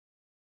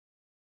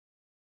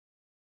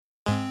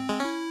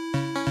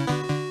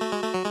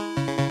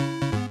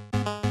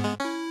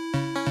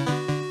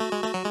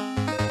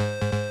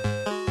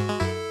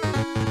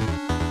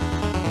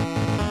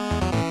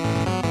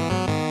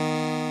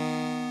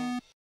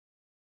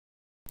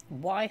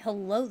Why,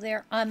 hello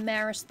there, I'm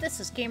Maris, this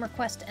is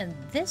GamerQuest, and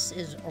this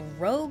is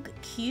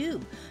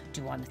RogueCube.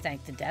 Do want to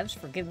thank the devs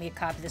for giving me a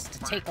copy of this to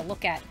take a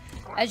look at.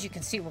 As you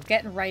can see, we're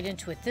getting right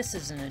into it. This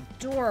is an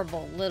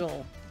adorable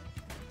little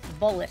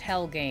bullet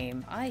hell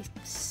game. I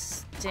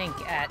stink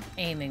at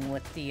aiming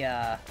with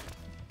the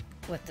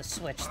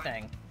Switch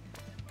thing.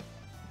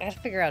 I gotta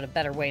figure out a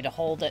better way to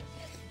hold it.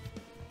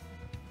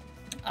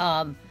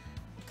 But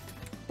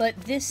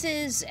this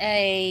is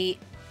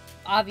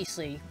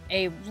obviously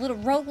a little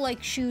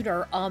roguelike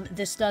shooter.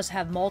 This does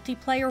have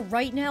multiplayer.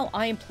 Right now,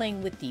 I am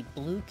playing with the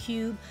blue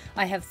cube.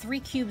 I have 3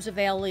 cubes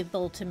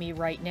available to me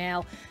right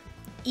now.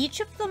 Each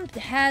of them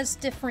has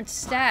different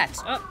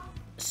stats.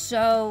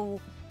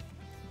 So,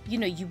 you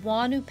know, you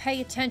want to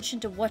pay attention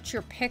to what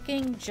you're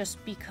picking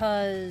just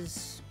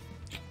because,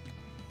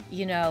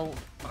 you know,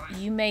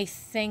 you may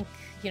think,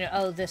 you know,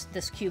 oh,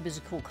 this cube is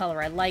a cool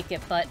color. I like it,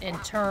 but in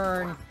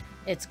turn,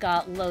 it's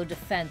got low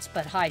defense,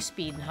 but high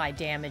speed and high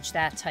damage,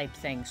 that type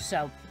thing.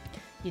 So,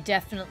 you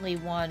definitely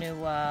want to,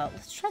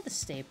 let's try the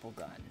staple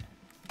gun.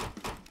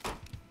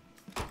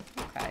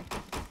 Okay.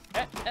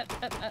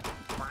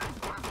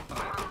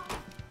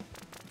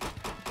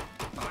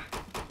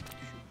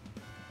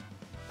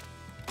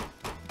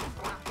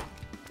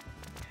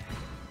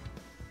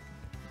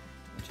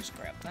 Just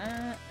grab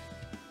that.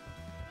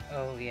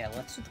 Oh yeah,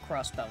 let's do the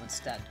crossbow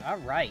instead.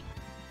 Alright.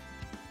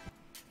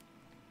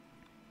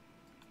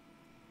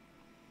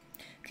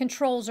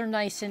 Controls are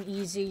nice and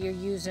easy. You're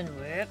using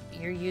the,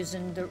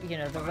 you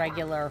know, the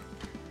regular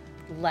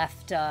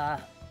left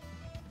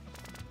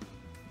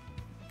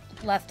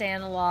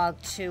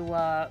analog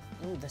to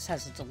ooh, this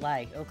has a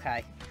delay.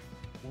 Okay.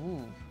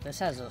 Ooh, this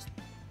has a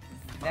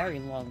very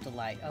long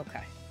delay.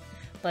 Okay.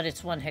 But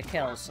it's one-hit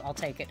kills. I'll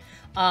take it.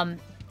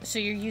 So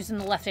you're using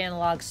the left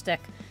analog stick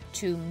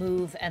to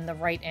move and the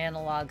right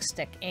analog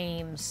stick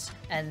aims,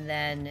 and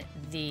then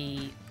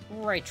the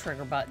right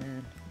trigger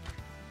button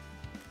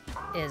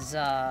is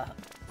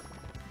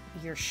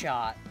your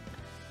shot.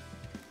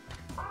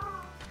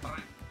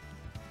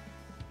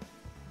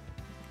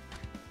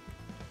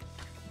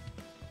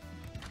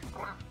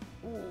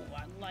 Ooh,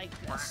 I like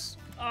this.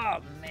 Oh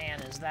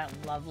man, is that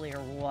lovely or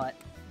what?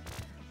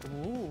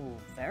 Ooh,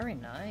 very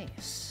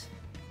nice.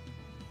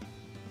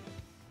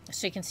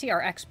 So you can see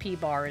our XP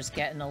bar is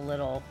getting a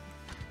little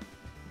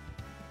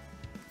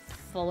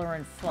fuller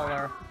and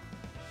fuller.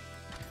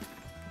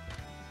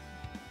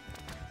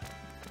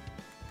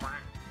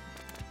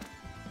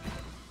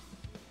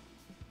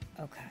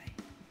 Okay.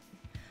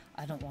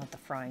 I don't want the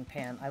frying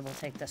pan. I will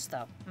take this,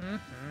 though.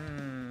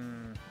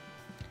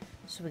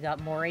 So we got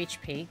more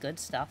HP. Good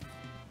stuff.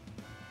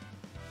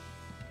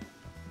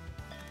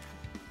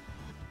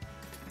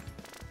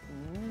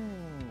 Ooh.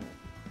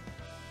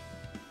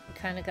 You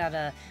kind of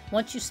gotta...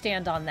 Once you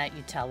stand on that,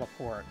 you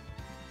teleport.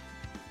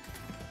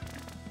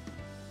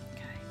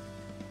 Okay.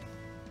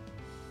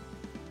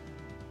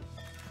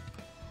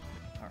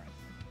 Alright.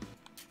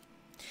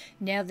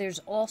 Now, there's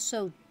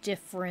also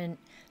different...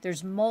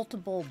 There's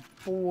multiple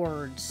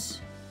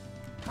boards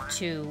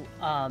to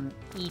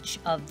each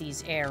of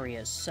these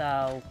areas,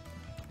 so...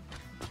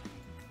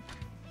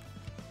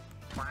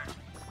 Oh, man.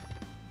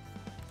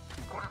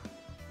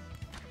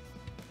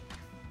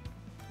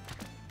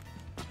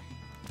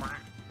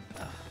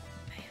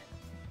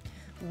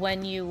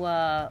 When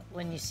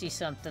you see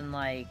something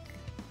like,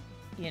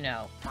 you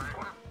know,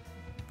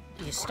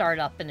 you start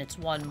up and it's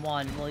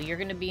 1-1, well, you're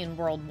going to be in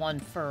World 1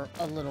 for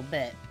a little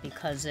bit,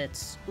 because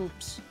it's...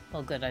 Oops.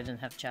 Oh, good, I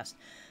didn't have chest.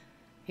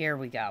 Here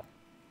we go.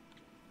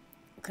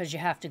 Because you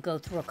have to go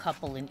through a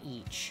couple in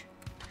each.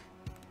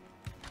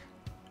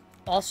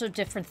 Also,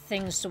 different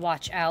things to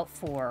watch out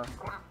for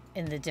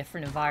in the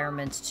different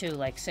environments, too.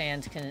 Like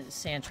sand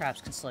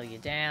traps can slow you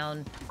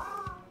down.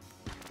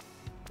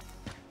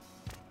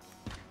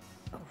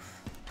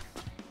 Oof.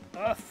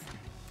 Oof.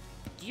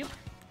 You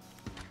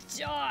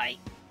die!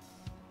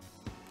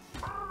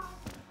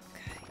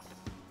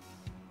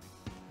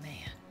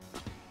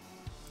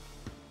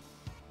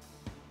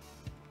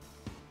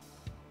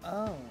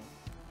 Oh.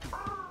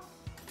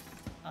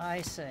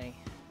 I see.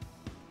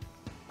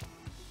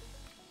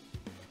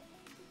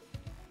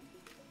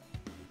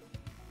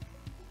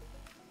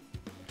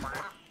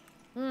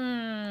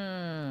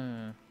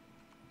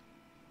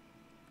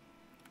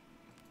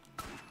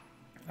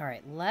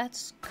 Alright,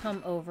 let's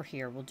come over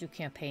here. We'll do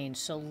campaign.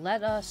 So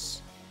let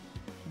us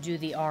do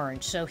the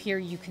orange. So here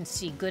you can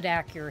see good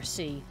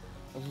accuracy,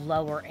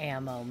 lower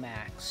ammo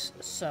max.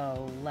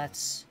 So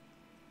let's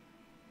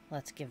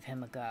give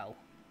him a go.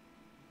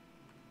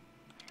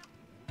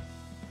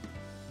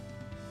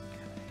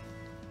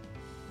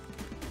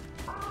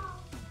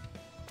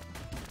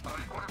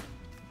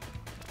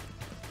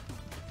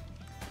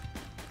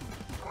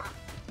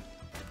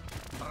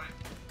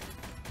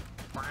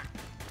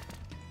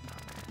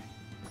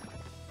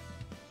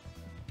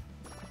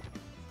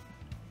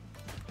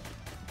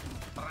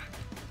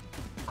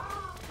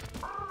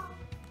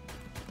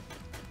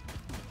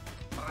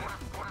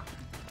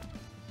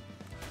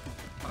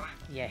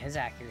 Yeah, his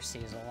accuracy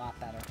is a lot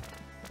better.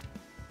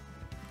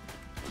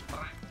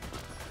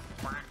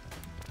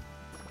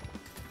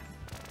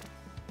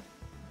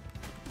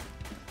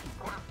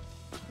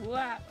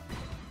 Ah.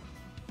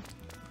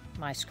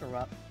 My screw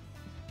up.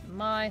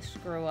 My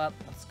screw up.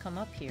 Let's come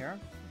up here.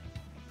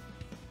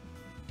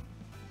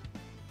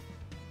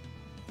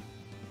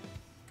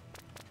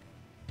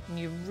 And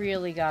you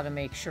really got to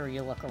make sure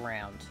you look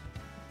around.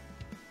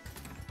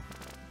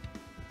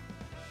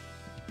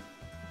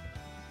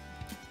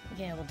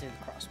 Yeah, we'll do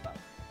the crossbow.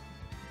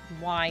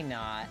 Why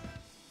not?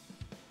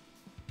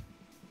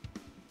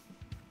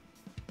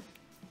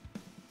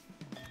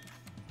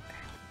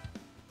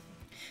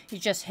 You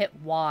just hit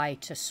Y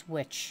to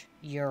switch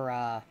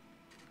your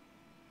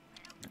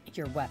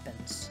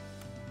weapons.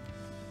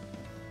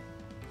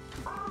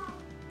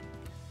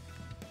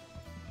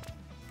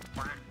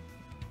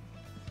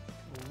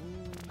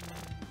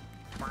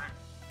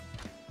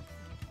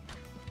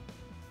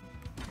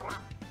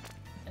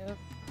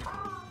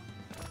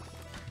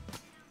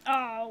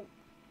 Oh!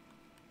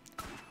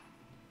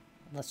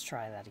 Let's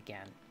try that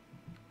again.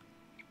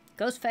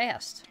 Goes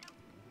fast.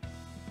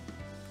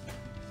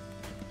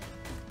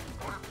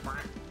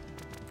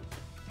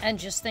 And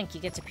just think,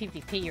 you get to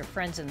PvP your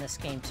friends in this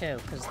game too,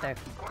 because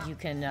you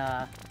can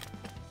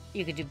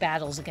do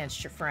battles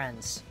against your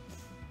friends.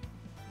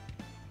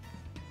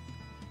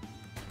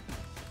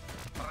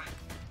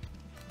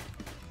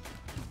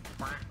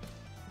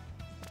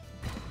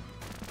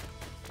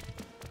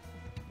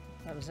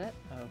 That was it?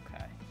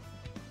 Okay.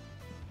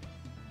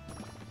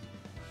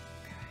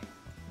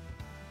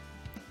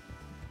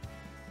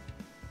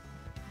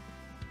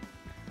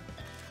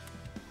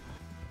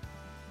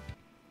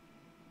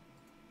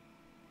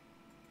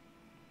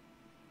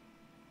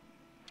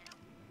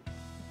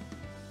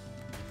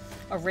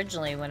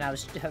 Originally, when I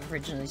was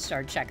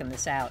started checking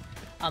this out,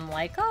 I'm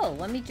like, oh,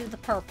 let me do the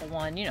purple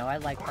one. You know, I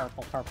like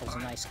purple. Purple's a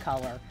nice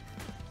color.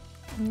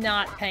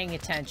 Not paying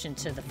attention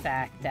to the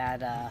fact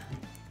that,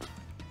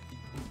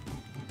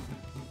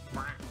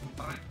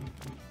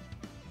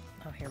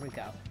 oh, here we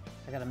go.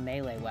 I got a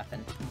melee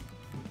weapon.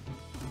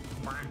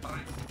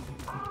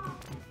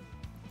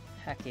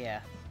 Heck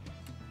yeah.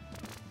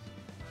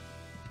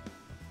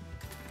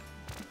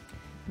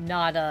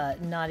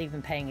 Not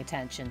even paying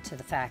attention to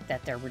the fact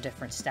that there were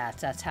different stats.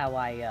 That's how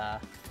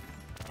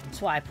that's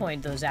why I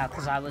pointed those out,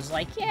 because I was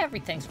like, yeah,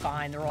 everything's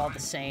fine. They're all the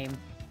same.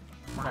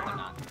 But they're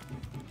not.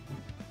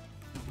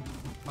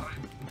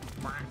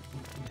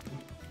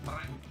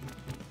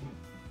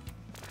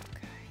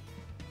 Okay.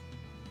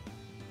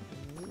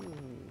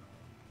 Ooh.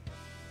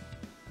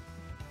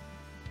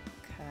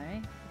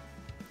 Okay.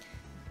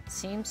 It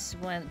seems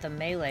when the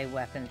melee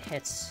weapon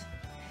hits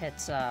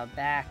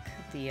back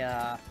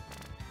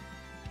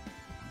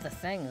the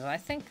things. I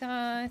think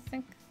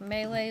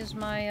melee's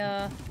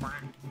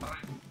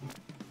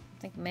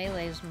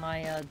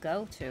my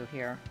go-to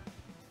here.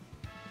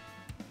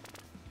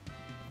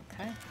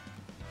 Okay.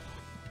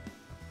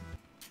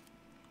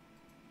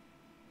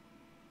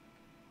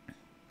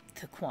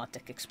 The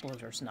Quantic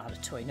Exploder's not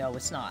a toy. No,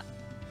 it's not.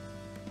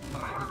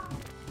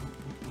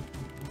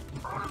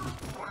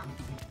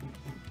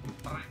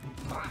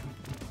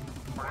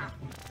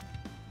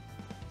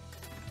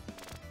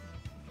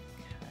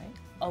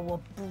 Oh, a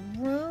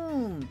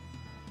broom!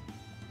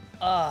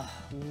 Oh,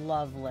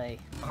 lovely.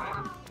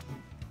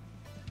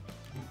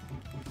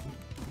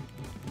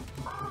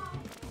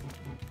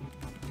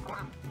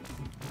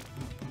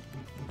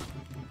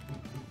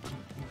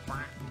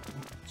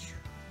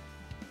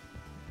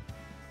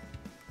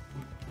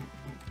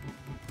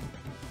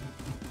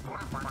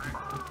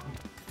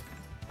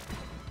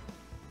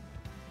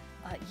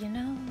 You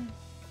know...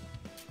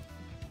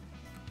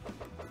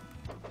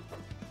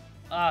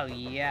 Oh,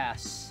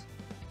 yes.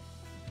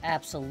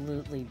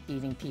 Absolutely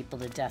beating people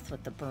to death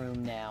with the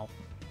broom now.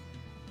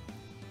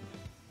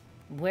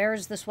 Where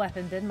has this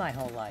weapon been my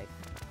whole life?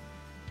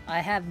 I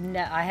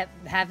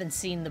haven't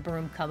seen the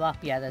broom come up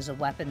yet as a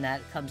weapon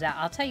that comes out.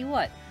 I'll tell you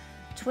what,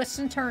 twists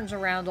and turns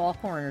around all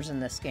corners in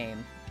this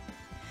game.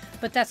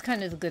 But that's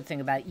kind of the good thing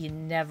about it. You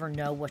never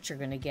know what you're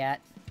going to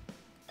get.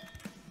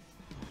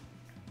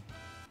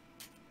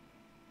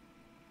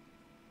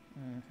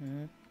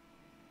 Mm-hmm.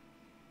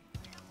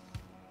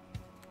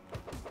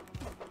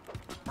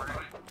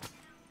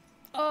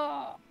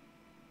 Oh!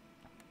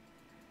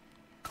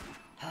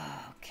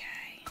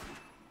 Okay.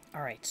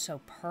 Alright,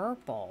 so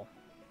purple.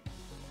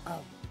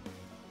 Oh.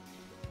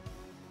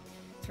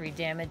 3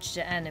 damage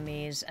to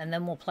enemies, and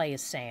then we'll play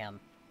as Sam.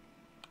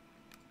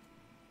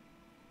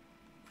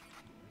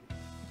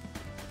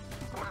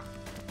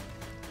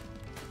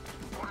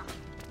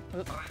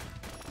 Oop.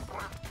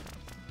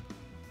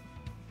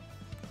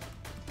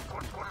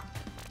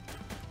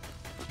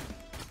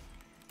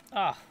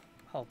 Oh,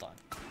 hold on.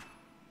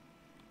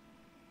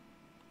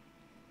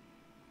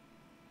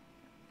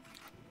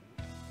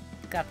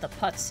 Got the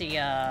putsy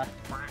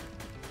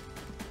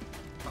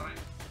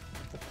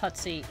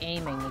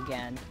aiming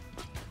again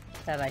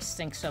that I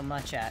stink so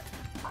much at.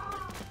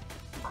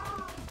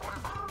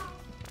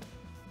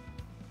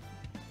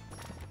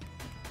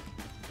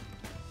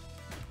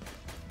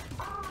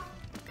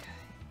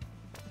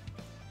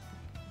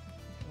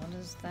 What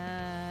is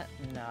that?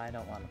 No, I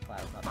don't want to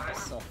plasma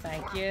pistol.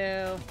 Thank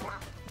you.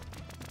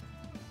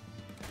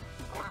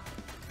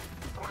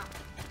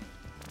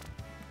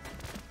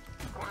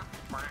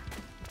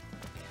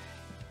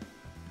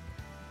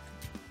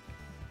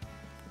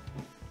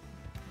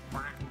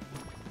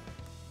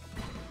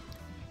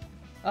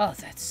 Oh,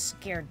 that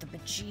scared the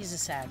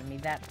bejesus out of me.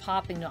 That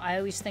popping, no, I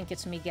always think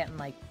it's me getting,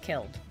 like,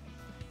 killed.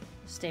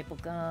 Staple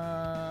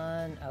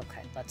gun.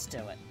 Okay, let's do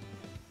it.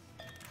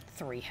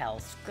 3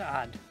 health.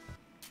 God.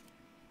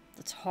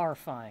 That's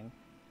horrifying.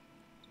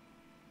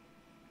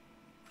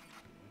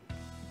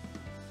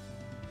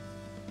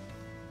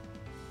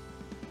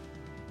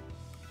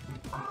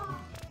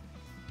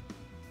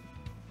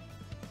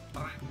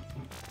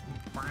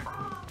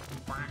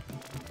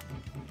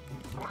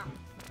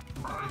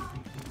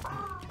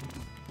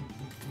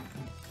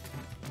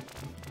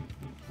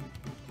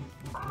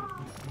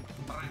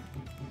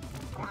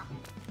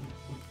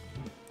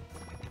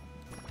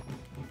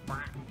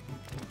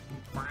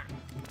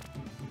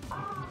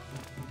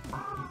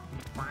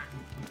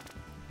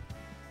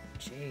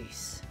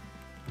 Jeez.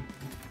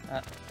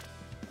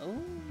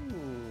 Ooh.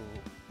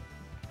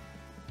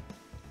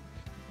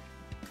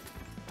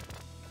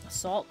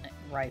 Assault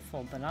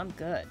rifle, but I'm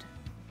good.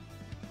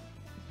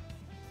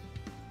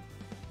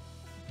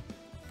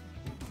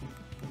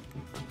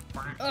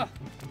 Ugh.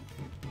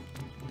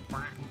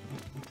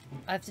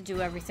 I have to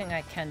do everything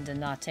I can to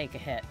not take a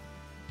hit.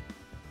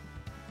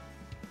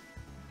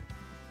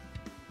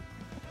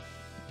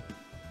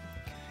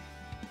 Okay.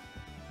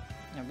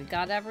 Now we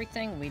got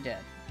everything? We did.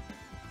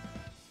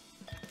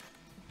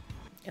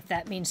 If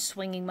that means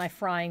swinging my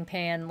frying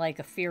pan like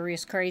a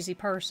furious crazy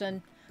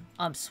person,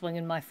 I'm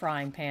swinging my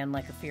frying pan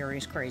like a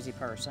furious crazy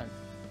person.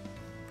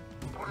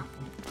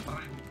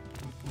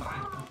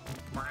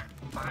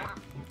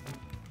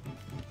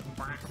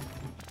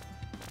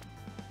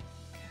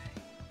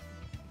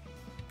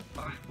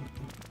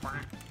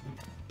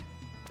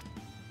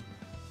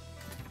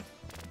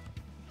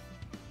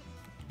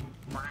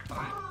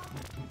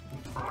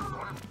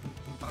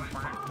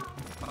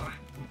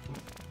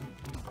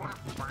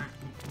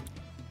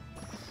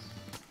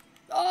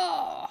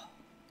 Oh!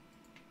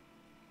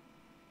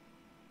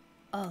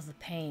 Oh, the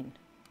pain.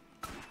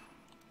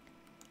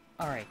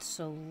 Alright,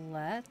 so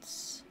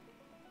let's...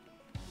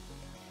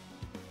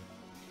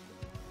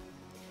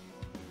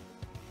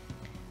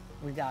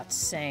 We got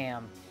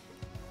Sam.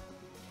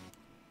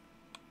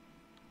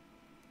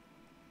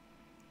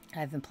 I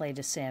haven't played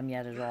as Sam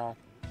yet at all.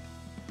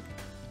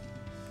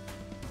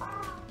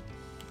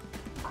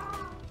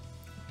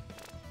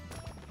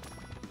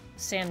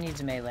 Sam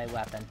needs a melee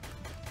weapon.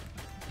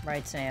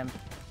 Right, Sam?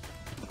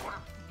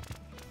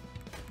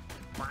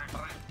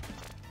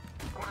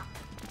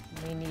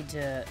 We need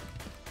to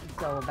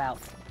go about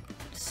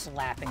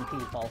slapping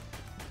people.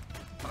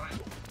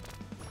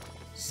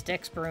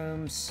 Sticks,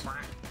 brooms,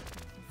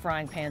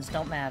 frying pans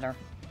don't matter.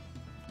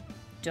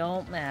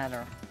 Don't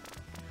matter.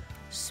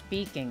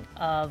 Speaking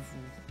of,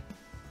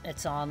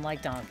 it's on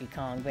like Donkey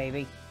Kong,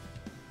 baby.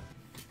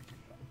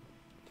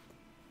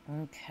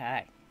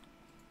 Okay.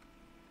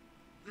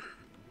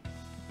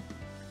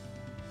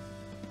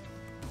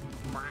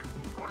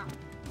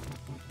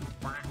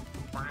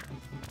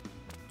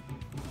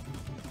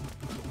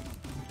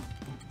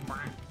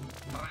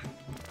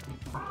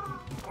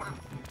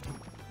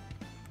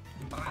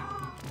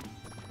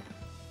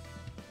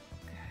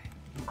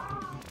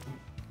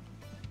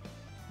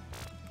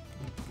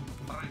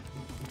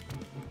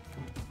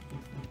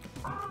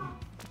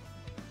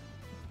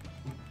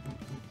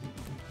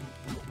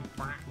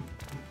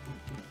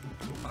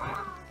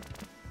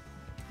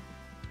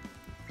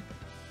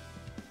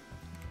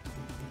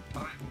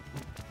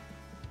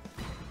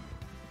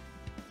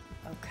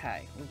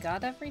 Okay, we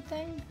got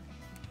everything?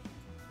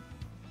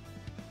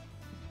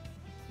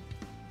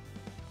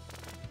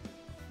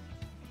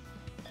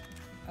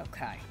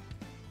 Okay.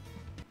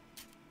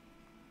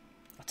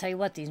 I'll tell you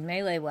what, these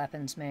melee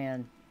weapons,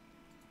 man.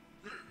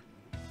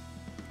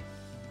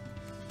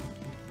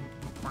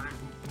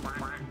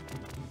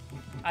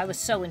 I was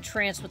so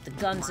entranced with the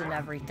guns and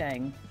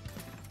everything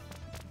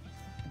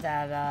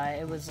that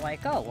it was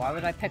like, oh, why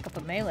would I pick up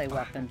a melee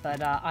weapon?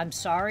 But I'm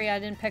sorry I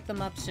didn't pick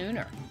them up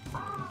sooner.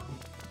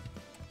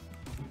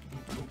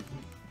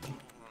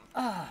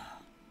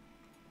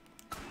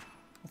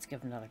 Let's give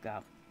it another go.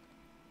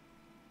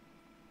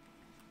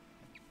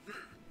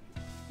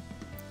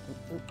 Oop,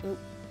 oop, oop.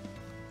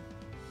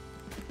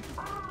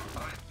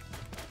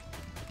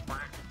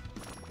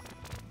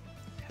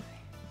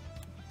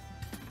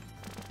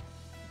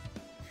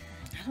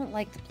 I don't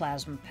like the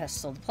plasma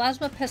pistol. The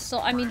plasma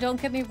pistol, I mean,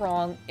 don't get me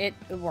wrong, it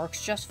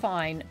works just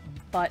fine,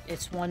 but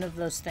it's one of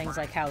those things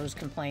like how I was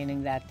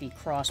complaining that the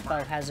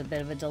crossbow has a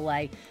bit of a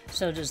delay,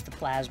 so does the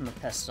plasma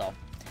pistol.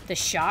 The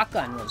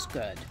shotgun was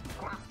good.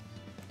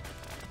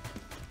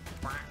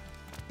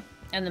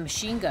 And the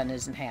machine gun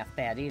isn't half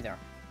bad either.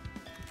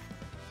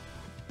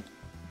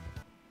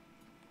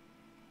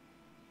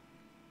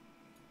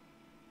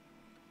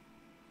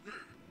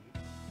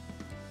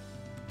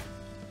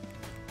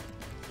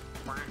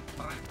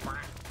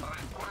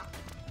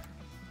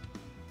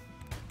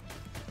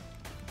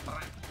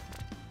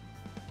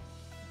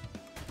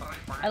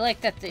 I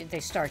like that they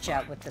start you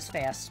out with this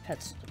fast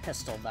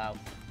pistol, though.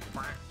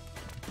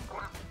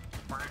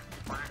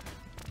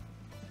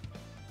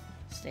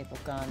 Staple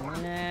gun,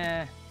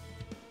 nah.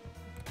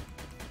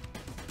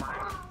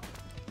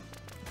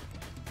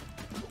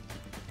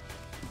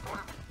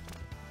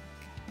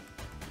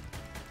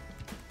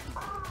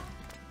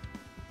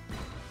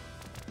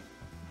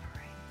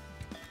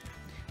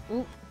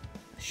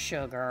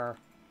 sugar.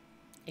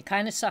 It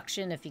kind of sucks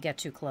in if you get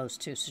too close,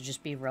 too, so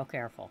just be real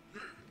careful.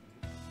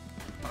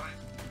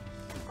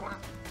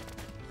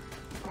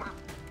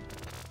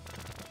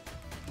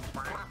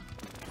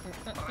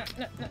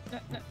 No.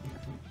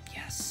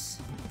 Yes.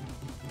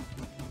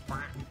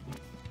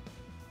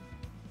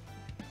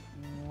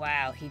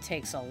 Wow, he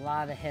takes a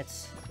lot of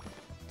hits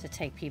to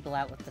take people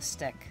out with the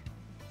stick.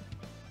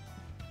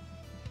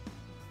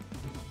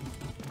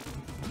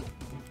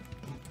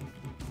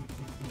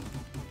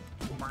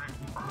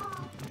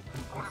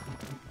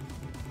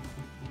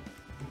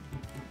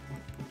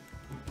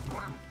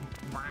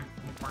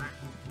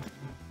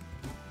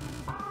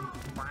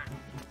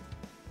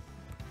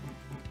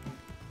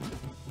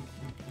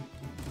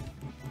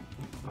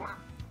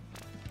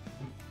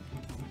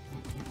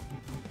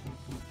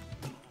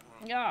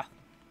 Yeah.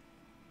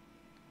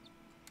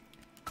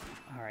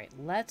 All right,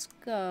 let's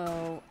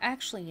go.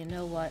 Actually, you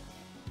know what?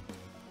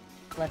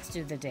 Let's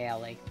do the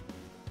daily.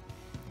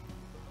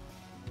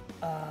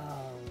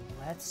 Oh,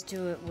 let's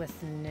do it with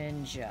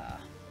Ninja.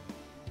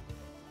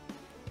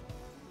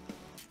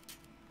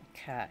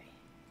 Okay.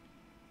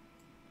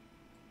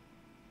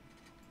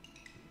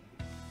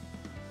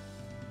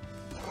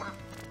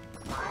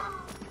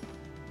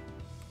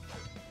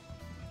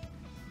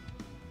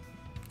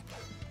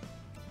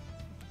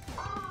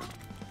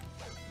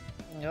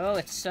 Oh,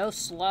 it's so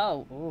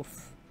slow.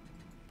 Oof.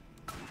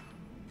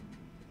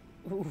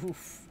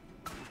 Oof.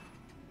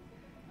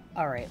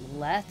 Alright,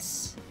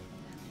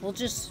 we'll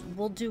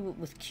do it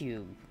with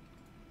Cube.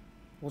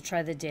 We'll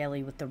try the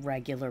daily with the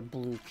regular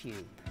blue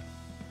cube.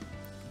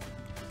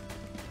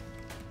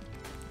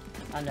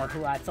 I don't know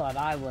who I thought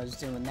I was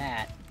doing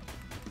that.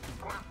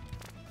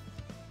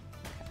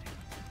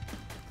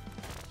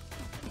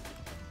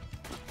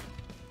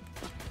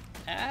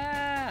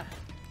 Ah!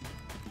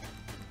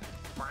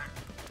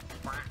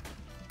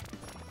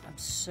 I'm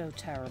so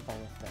terrible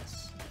with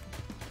this.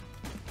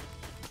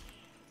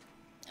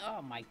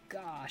 Oh my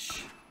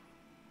gosh.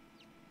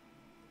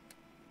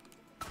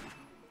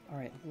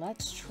 Alright,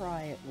 let's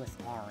try it with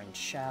orange,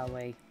 shall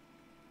we?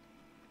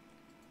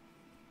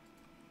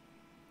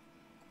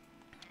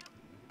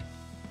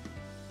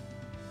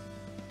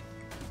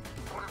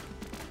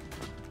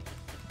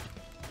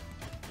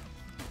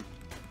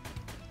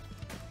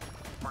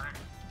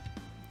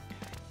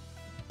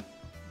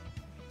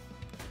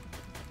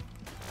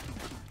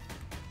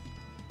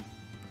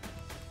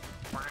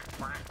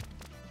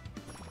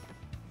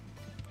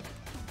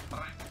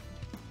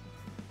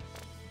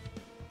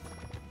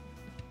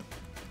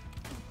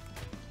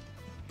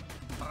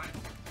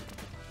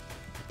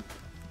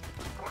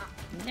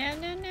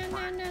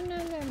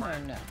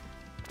 No.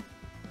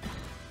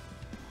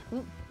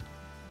 Oop.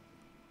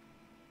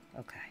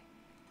 Okay.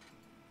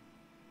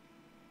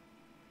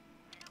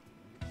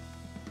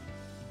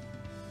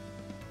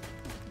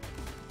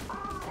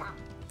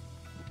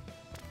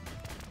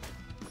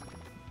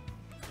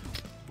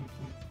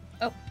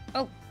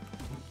 Oh.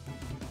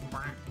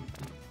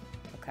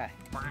 Okay.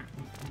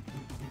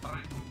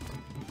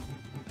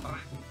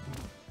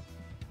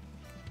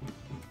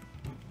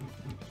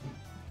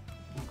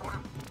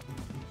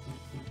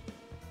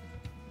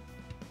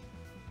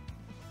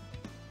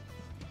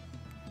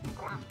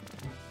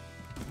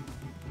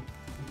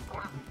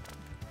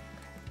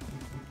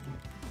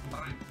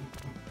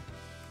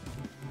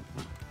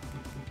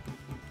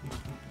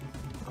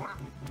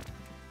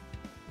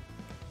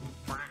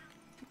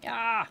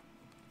 Ah!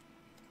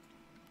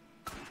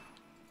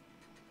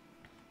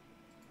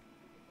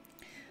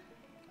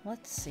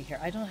 Let's see here.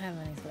 I don't have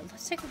anything.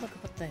 Let's take a look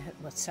at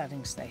what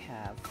settings they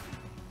have.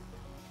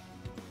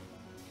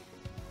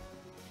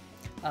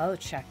 Oh,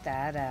 check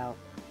that out.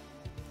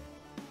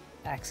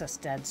 Access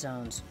dead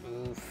zones.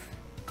 Oof.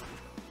 Oh,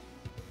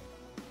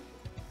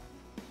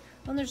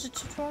 and there's a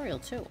tutorial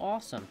too.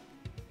 Awesome.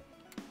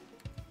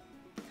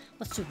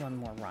 Let's do one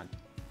more run.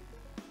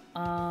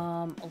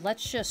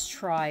 Let's just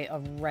try a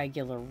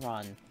regular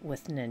run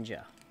with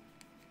Ninja.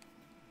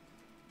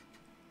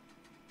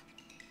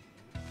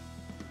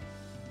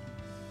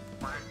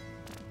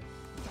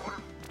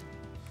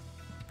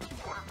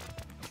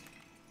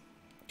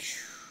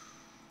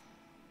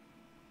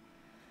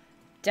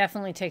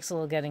 Definitely takes a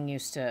little getting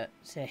used to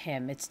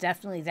him. It's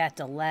definitely that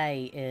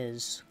delay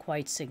is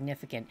quite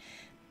significant.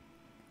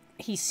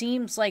 He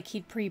seems like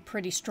he'd be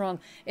pretty strong.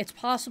 It's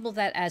possible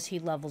that as he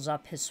levels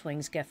up, his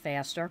swings get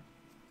faster.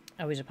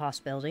 Always a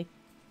possibility.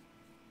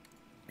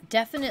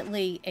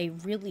 Definitely a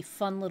really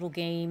fun little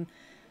game.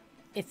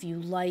 If you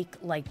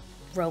like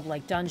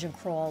roguelike dungeon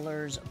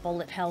crawlers,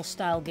 bullet hell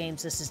style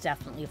games, this is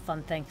definitely a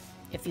fun thing.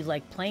 If you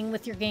like playing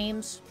with your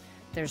games,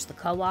 there's the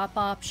co-op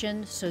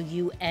option, so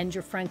you and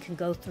your friend can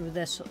go through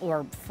this,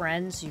 or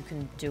friends, you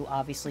can do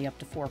obviously up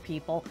to 4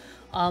 people,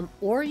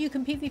 or you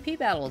can PvP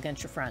battle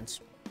against your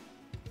friends.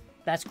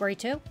 That's great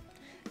too.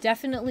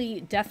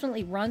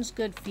 Definitely runs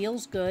good,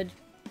 feels good,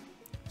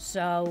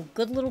 so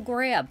good little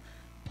grab.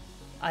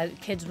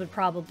 Kids would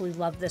probably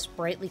love this,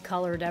 brightly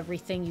colored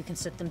everything. You can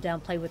sit them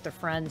down, play with their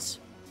friends.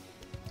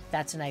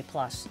 That's an A+.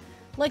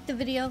 Like the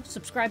video,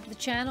 subscribe to the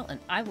channel, and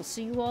I will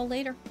see you all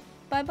later.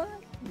 Bye-bye.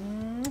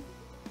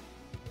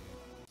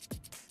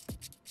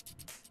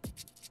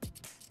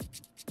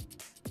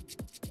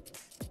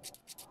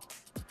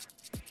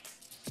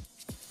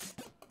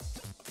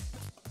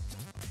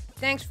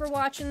 Thanks for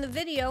watching the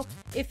video.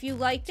 If you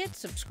liked it,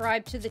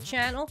 subscribe to the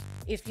channel.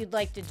 If you'd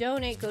like to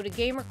donate, go to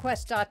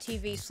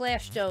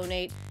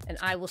gamerquest.tv/donate, and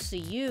I will see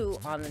you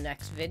on the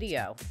next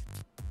video.